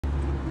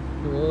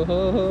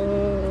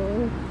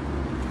Whoa.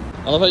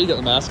 I love how you got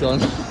the mask on.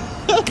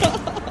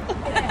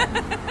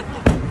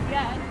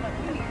 Yeah, but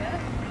we need it.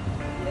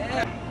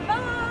 Yeah.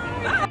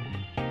 Bye!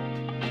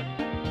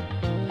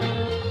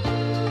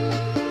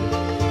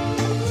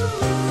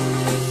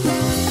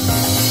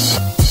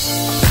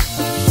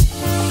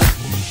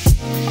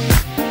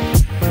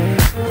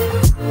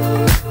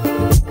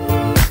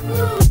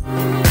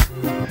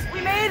 We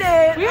made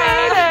it! We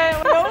made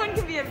it! No one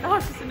can be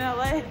obnoxious in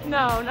LA.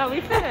 No, no,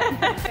 we couldn't.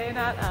 Hey,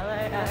 not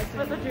LAX,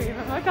 but the dream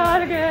of my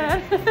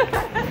cardigan.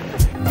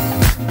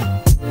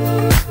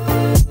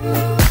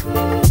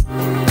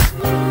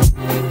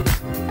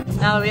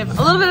 Now that we have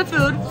a little bit of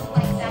food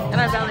in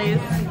our bellies.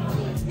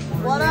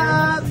 What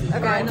up?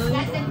 Okay.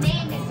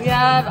 We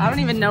have, I don't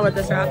even know what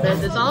this wrap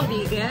is. It's all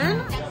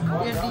vegan.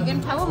 We have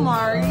vegan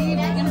calamari,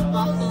 vegan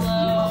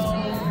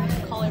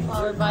buffalo,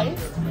 cauliflower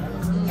bites.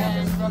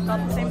 And Brooke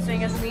got the same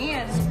thing as me.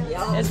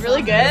 It's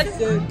really good.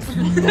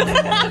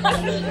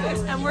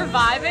 And we're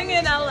vibing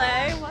in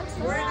LA.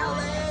 We're in LA.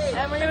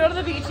 And we're gonna go to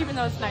the beach even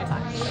though it's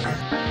nighttime.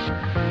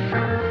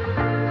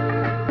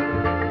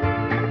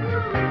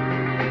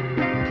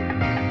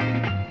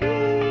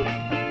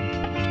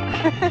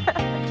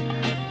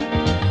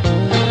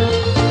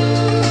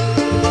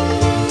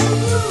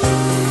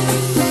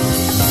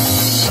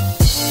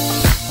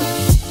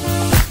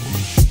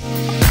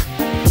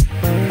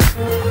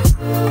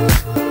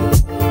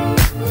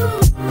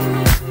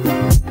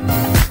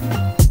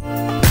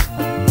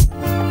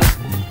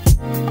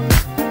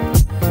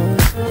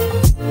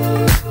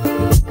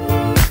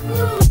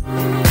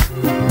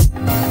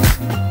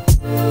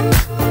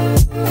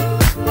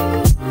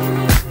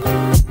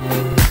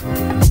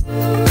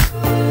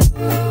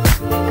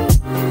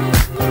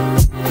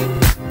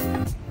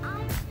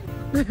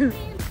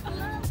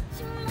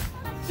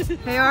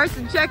 Hey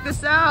Arson, check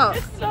this out.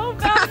 It's so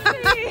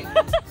bouncy.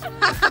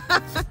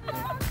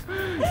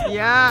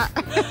 Yeah.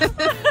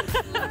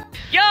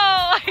 Yo,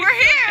 we're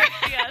here.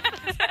 Yes.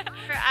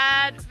 We're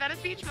at Venice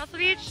Beach, Muscle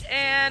Beach,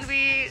 and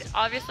we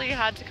obviously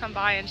had to come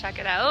by and check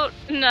it out.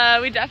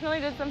 And we definitely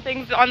did some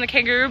things on the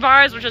kangaroo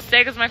bars, which was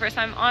sick. It was my first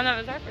time on them.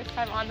 It was our first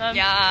time on them.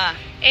 Yeah.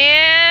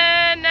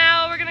 And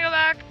now we're gonna go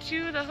back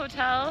to the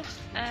hotel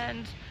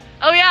and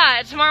oh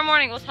yeah, tomorrow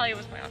morning we'll tell you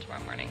what's going on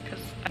tomorrow morning because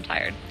I'm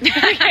tired.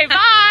 Okay,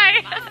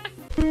 bye.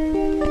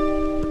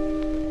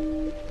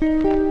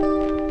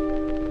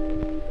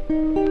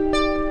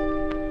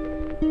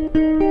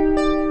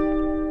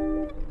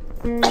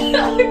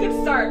 We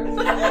can start.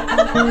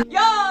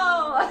 Yo!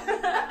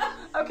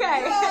 Okay,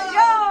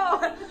 yo!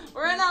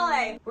 We're in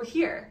LA. We're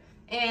here.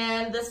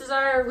 And this is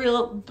our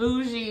real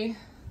bougie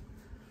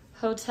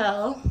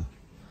hotel.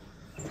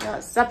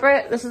 Got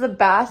separate, this is a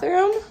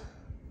bathroom.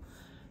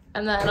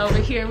 And then over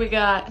here we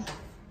got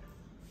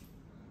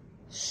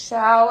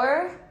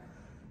shower.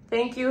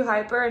 Thank you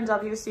Hyprr and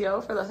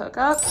WCO for the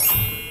hookups.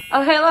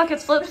 Oh hey look,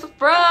 it's Flips with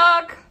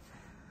Brooke.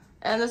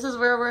 And this is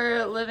where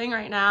we're living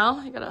right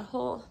now. You got a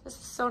whole, this is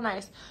so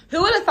nice.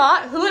 Who would have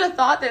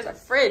thought there's a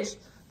fridge?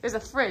 There's a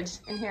fridge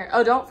in here.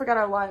 Oh, don't forget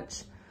our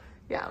lunch.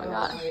 Yeah, we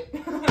got it.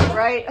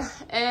 Right.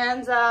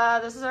 And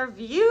this is our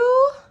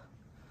view.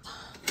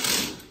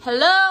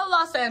 Hello,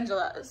 Los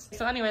Angeles.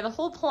 So anyway, the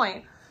whole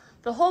point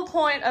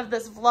of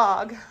this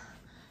vlog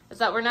is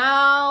that we're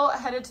now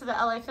headed to the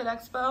LA Fit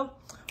Expo.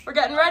 We're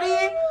getting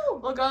ready.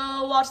 We'll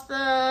go watch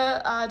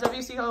the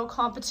WCO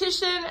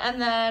competition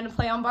and then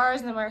play on bars,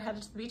 and then we're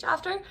headed to the beach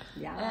after.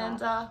 Yeah. And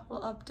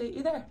we'll update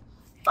you there.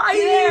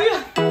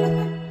 Bye!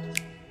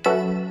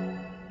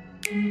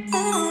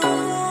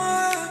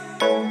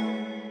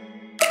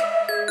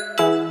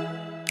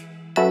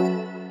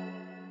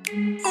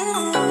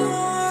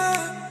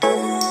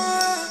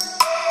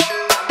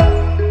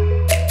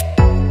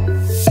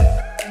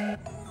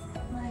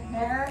 My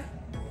hair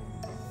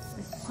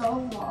is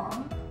so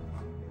long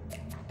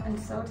and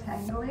so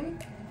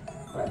tangly,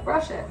 but I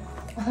brush it.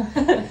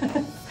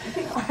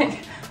 Like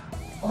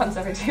once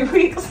every 2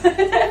 weeks.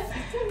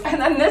 And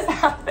then this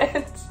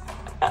happens.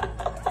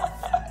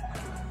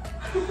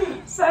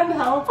 Send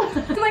help.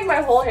 Like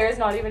my whole hair is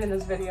not even in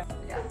this video.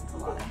 Yeah, it's a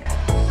lot of hair.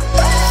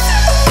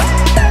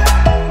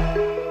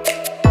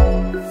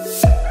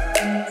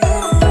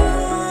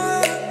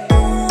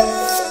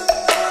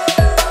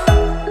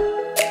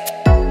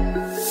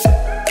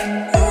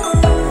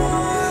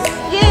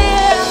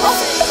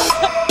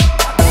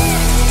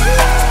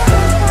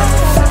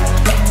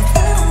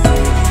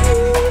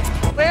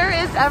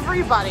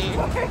 Everybody.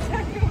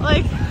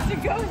 Like,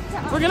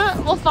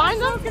 we'll find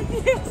them.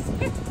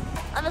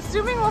 I'm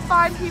assuming we'll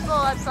find people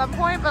at some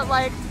point, but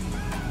like,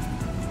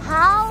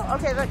 how?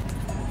 Okay,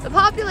 the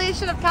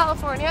population of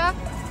California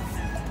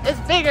is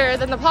bigger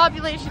than the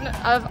population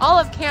of all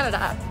of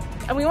Canada,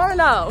 and we want to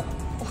know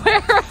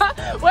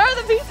where are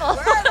the people?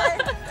 Where are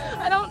they?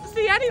 I don't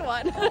see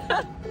anyone.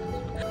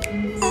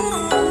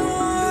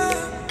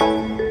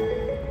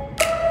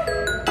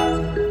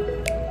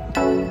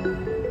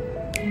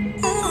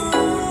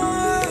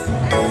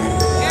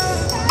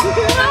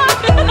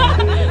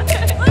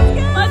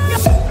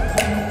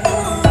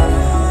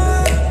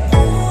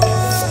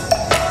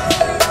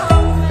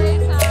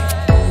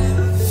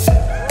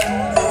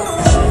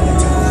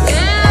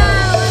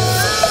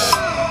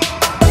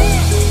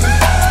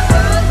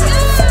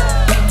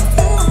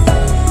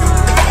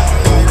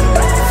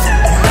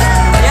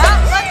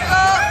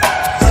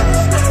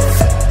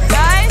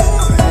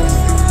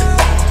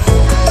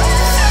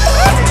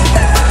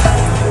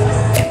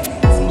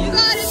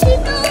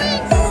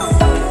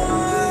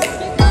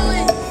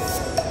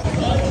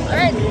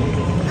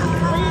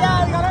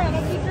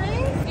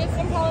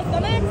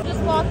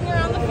 walking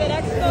around the Fit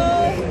Expo,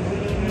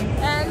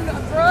 and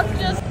Brooke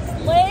just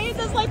slayed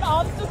this like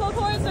obstacle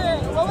course, or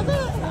what was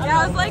it?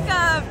 Yeah, it was like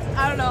a,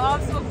 I don't know,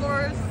 obstacle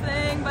course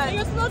thing, but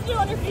you're supposed to do it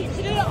on your feet.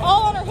 She did it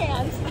all on her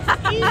hands.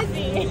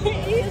 Easy,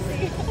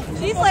 easy.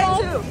 She slayed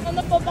too. And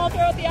the football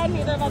throw at the end,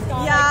 neither of us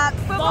got. Yeah, it.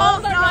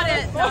 football's not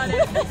it.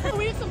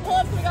 We did some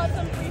pull-ups, we got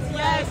some free stuff.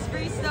 Yes,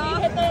 free stuff.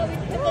 We hit the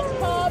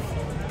top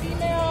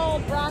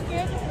female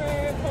bracket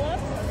for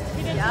pull-ups.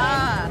 We did 10.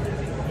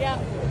 Yeah.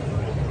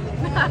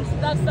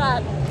 That's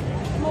that.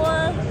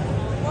 More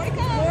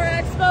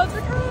expos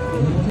to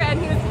come. And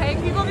he was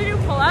paying people to do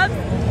pull-ups,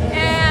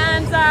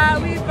 and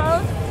we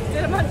both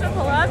did a bunch of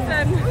pull-ups,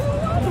 and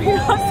we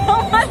got so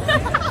much.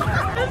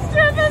 This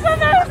trip is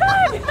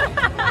amazing.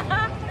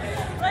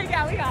 Like,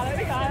 yeah, we got it.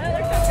 Like,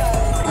 let's go.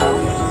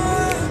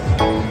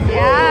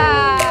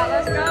 Yeah,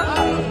 let's go.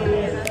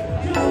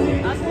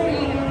 That's me.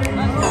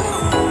 Let's go.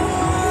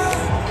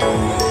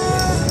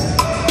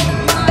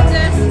 You got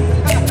this.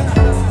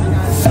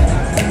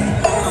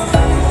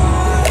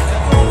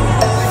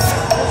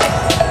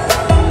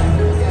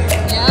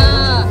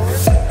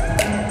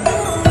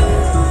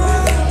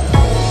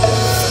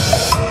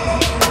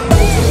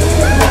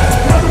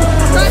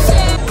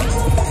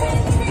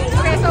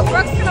 Okay, so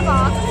Brooke's gonna box.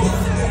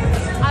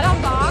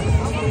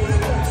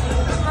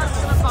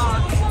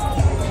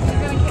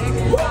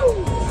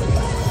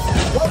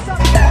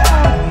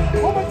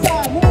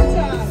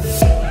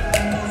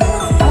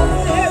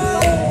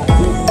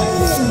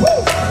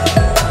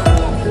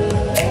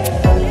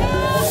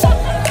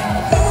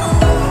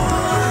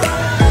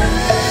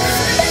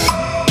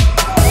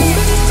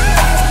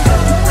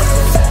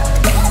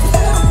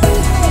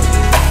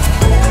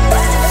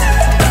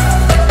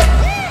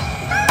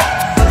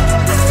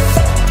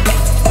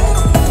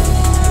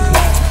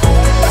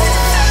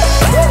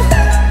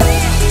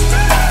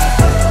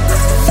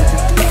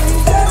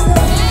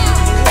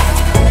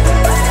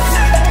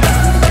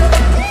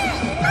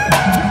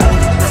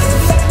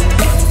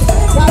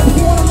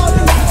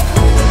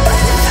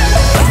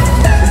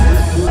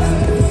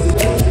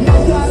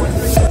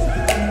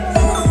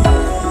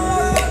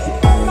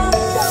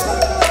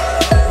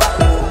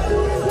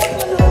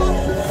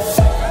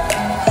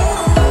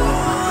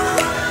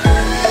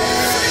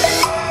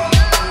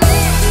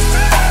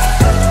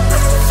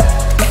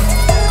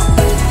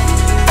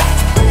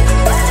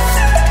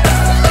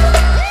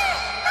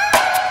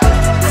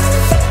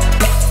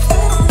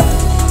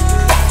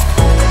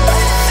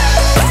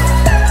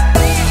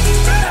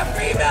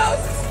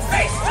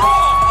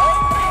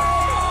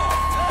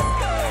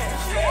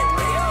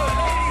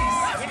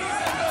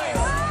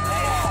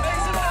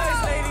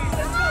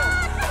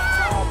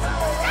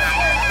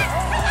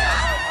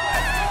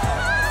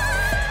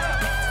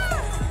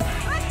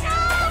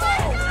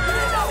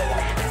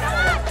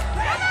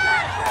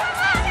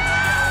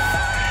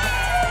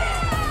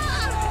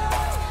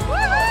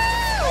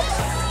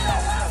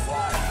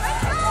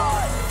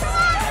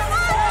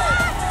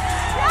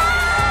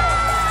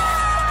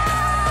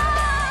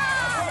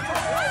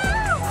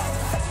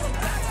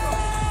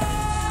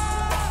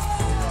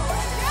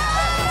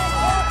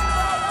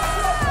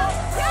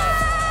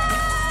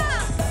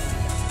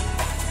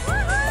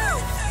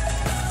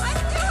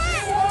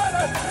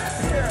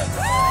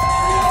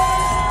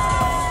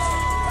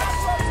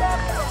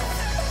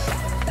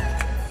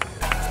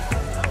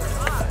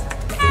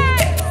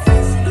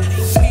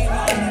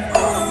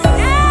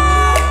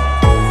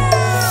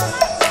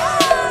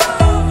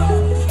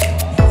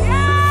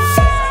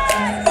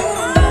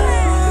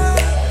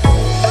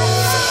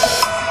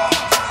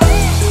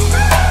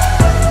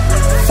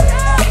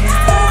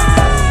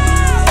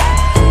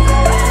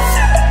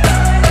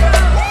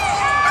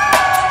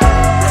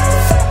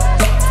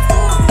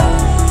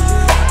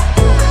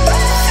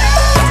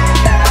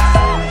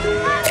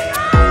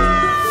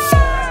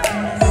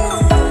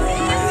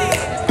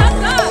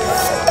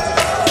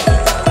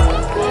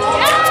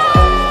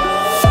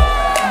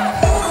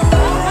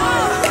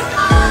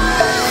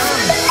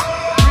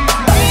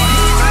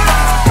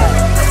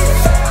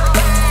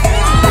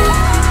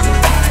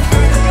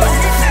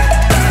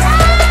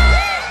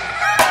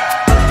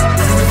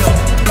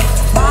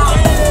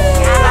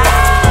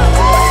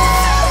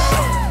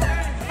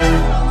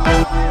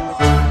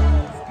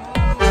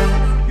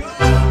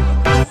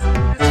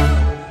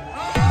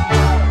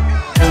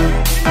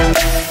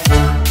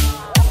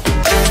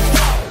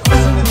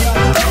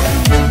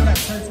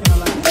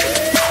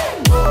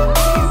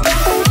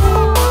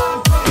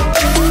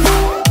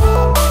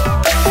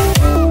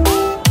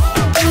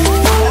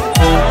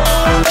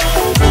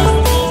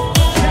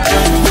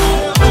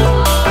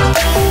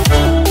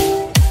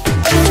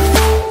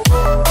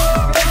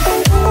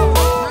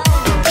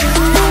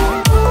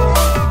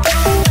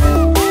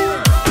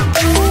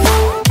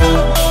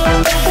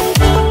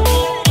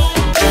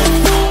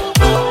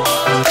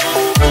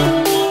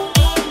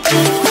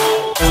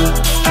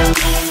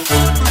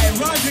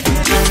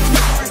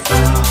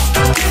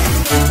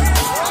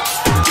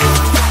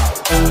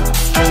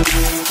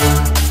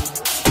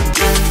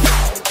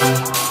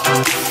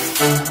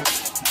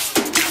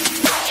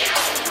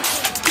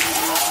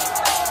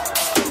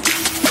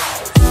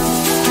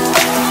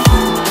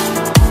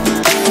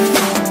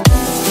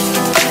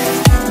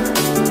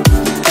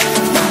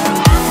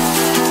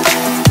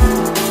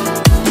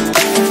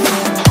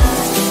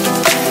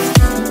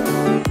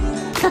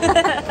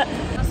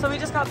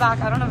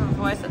 don't have a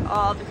voice at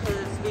all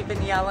because we've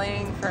been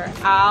yelling for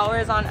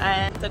hours on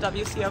end. The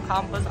WCO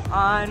comp was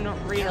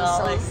unreal.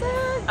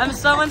 I'm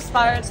so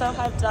inspired, so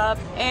hyped up.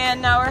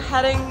 And now we're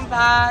heading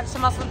back to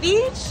Muscle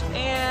Beach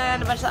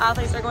and a bunch of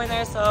athletes are going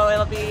there, so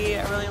it'll be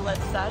a really lit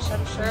sesh,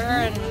 I'm sure,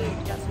 and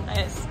get some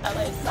nice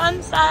LA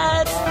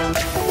sunset.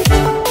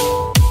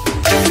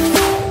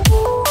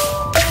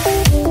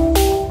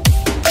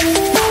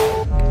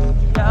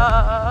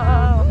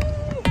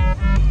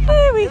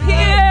 Hey, we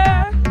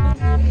here!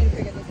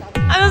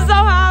 I'm so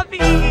happy!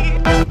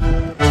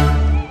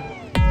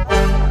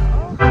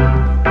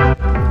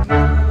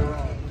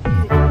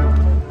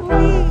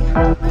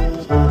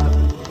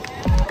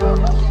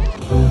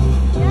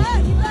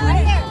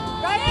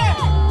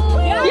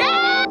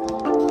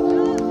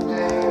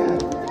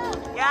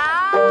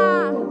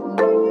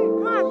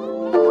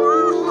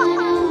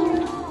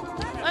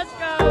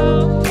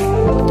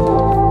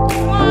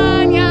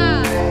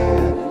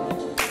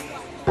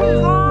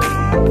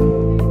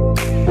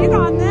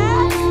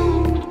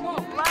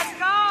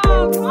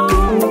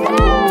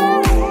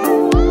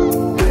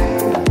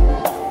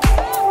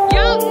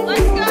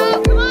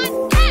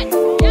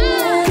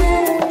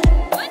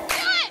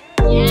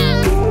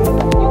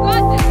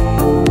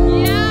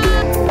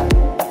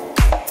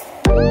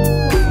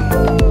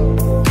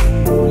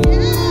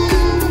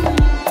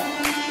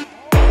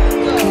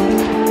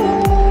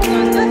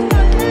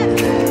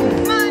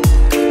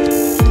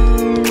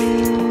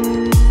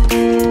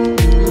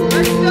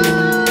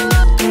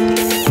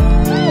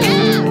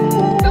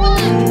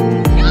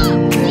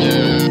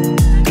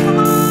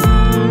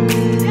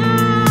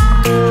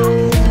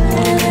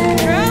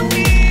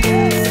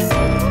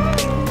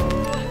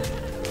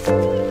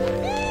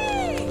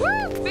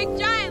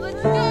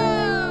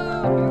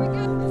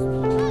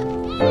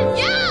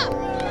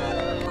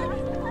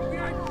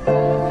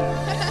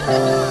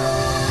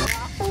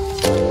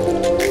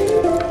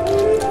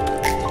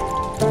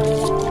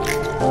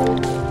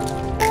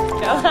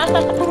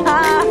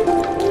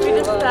 We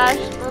just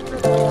dashed.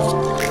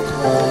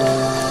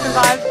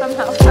 Survived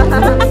somehow. Show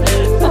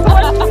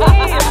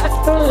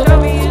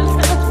me.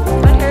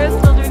 My hair is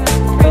still doing this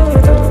crazy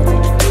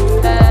thing.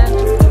 And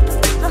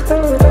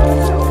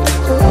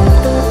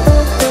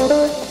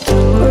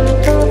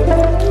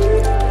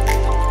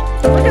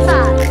look at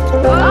that.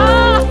 Oh!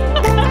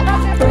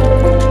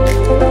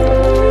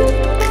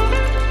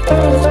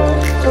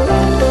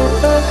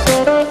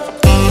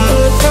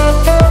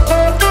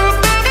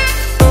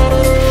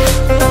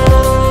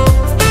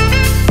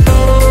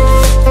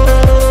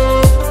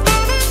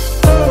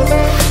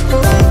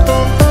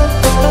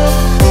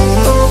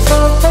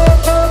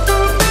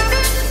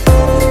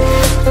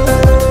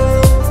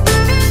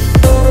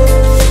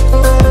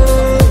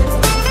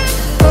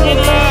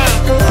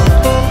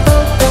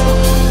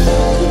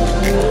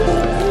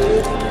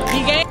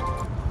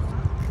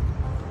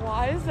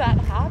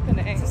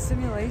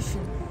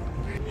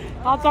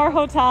 That's our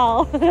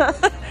hotel.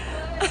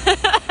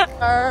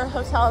 Our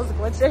hotel is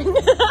glitching.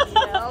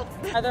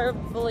 Yep. Either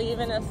believe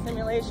in a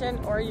simulation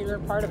or you're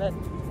part of it.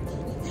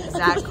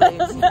 Exactly.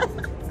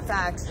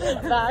 Facts.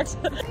 Facts.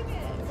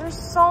 There's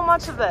so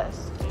much of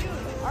this. Dude,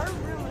 our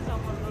room is on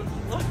one of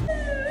those.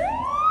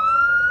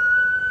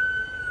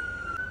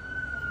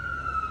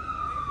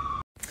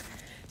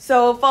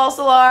 So, false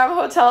alarm,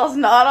 hotel's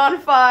not on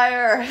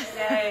fire.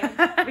 Yay.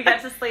 We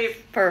get to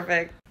sleep.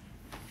 Perfect.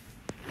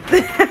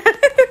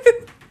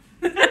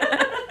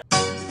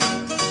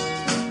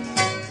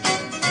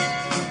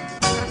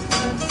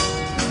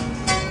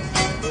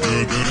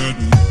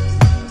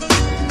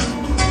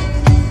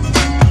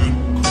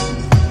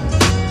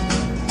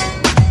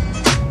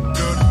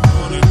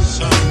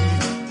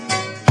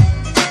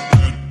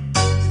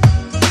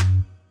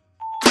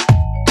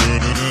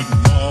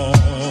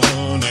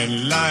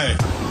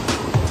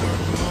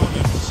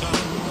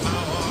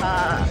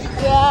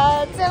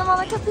 Yeah, it's Santa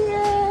Monica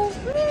Pier.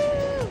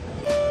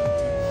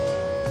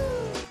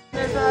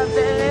 There's a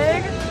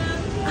big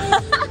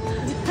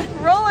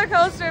roller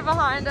coaster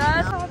behind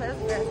us. Oh, there's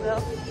Ferris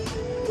wheel.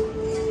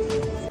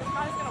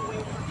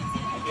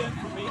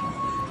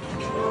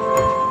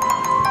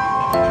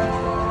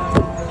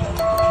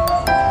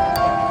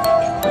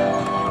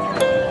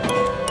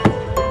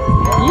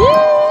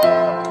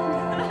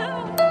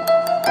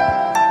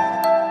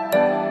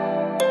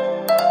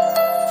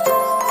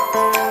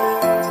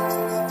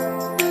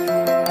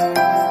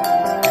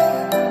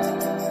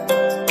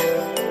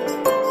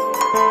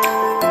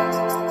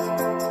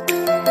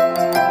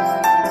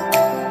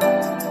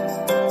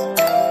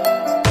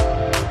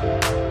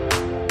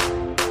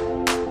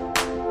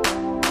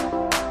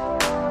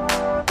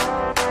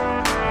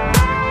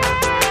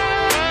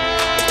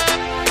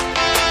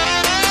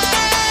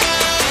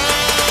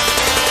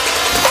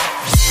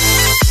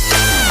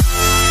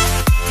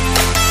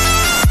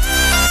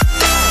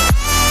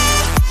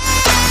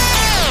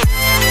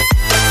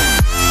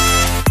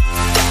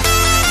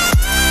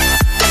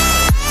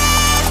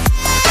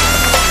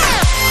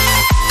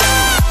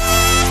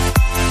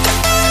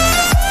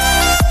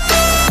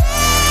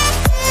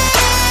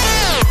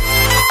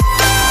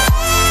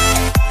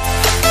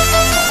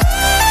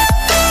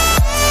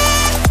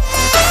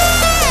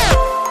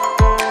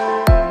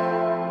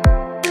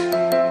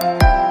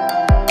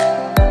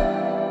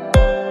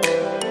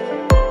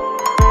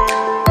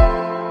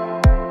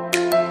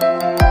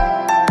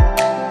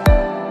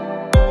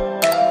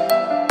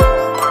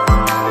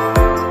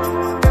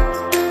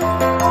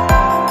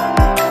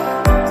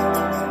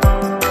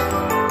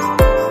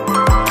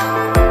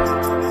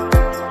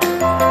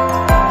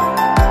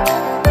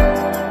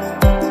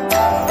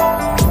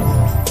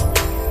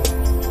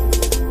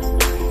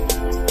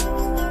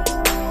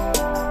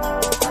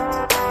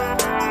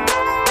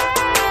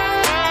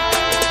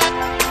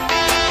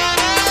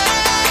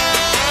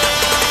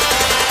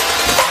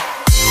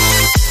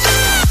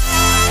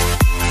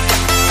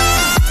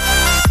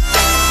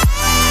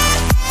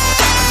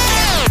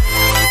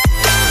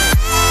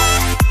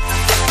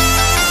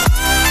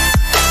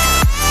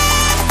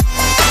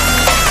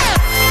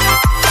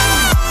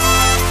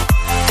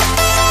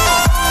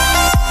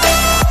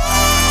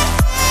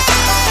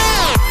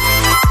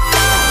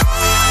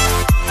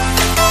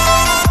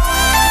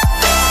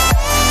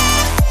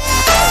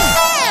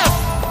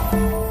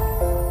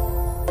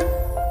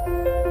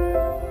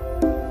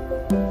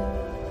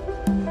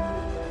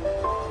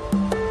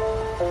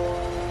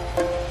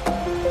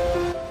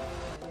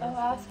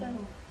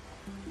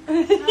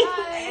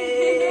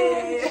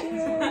 Hey.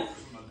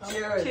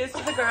 Cheers. Cheers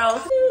to the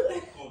girls.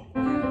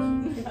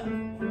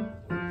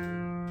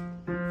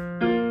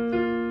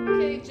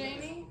 Okay,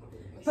 Jamie.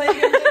 Play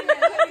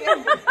again.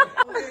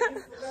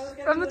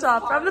 From the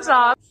top, from the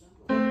top.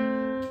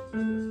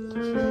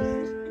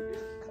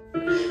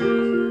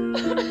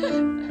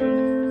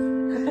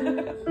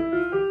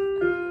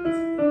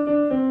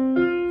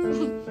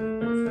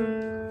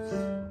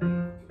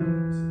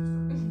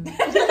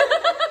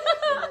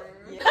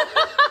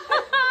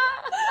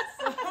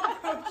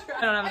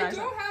 I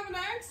don't have an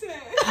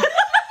accent.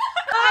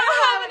 I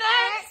don't have an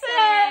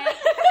accent.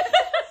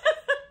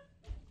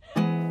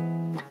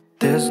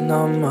 There's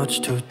not much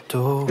to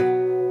do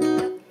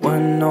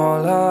when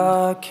all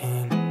I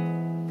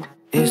can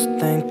is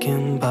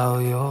thinking about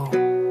you.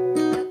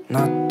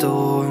 Not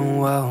doing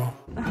well.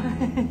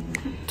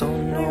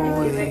 Don't know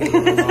where you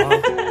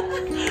are,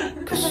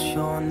 'cause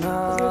you're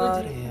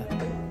not here.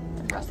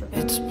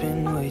 It's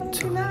been way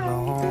too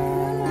long.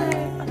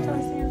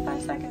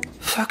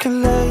 If I could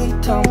lay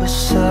down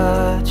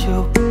beside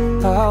you,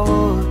 I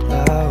would.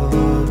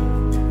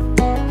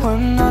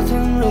 When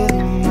nothing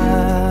really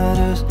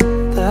matters,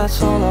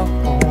 that's all I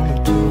wanna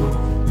do.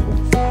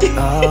 I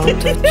hope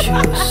that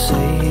you're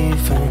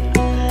safe and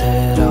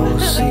that I will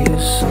see you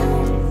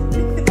soon.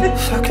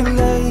 If I could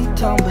lay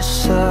down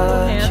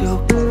beside you,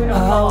 I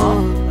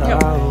would.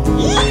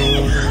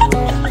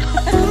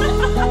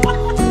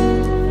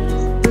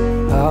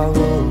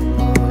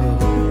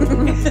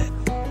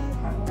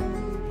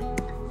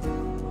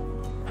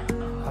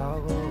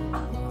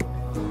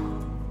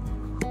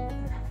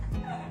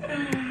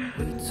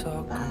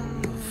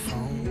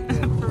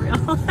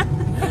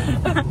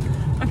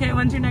 Okay,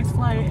 when's your next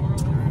flight?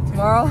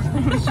 Tomorrow.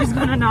 She's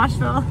going to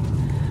Nashville.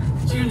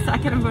 June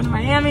 2nd, I'm going to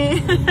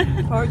Miami.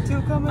 Part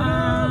 2 coming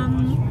up.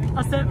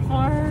 I'll sit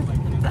for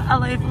the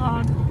LA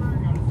vlog.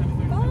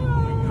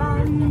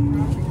 Bye.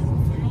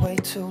 Way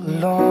too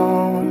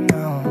long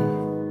now.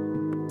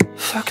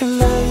 If I could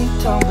lay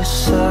down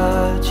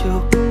beside you,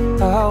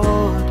 I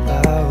would.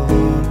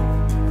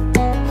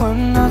 When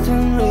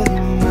nothing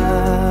really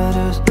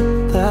matters,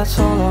 that's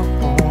all I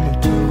wanna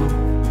do.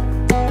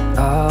 I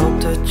hope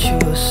that you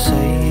are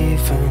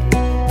safe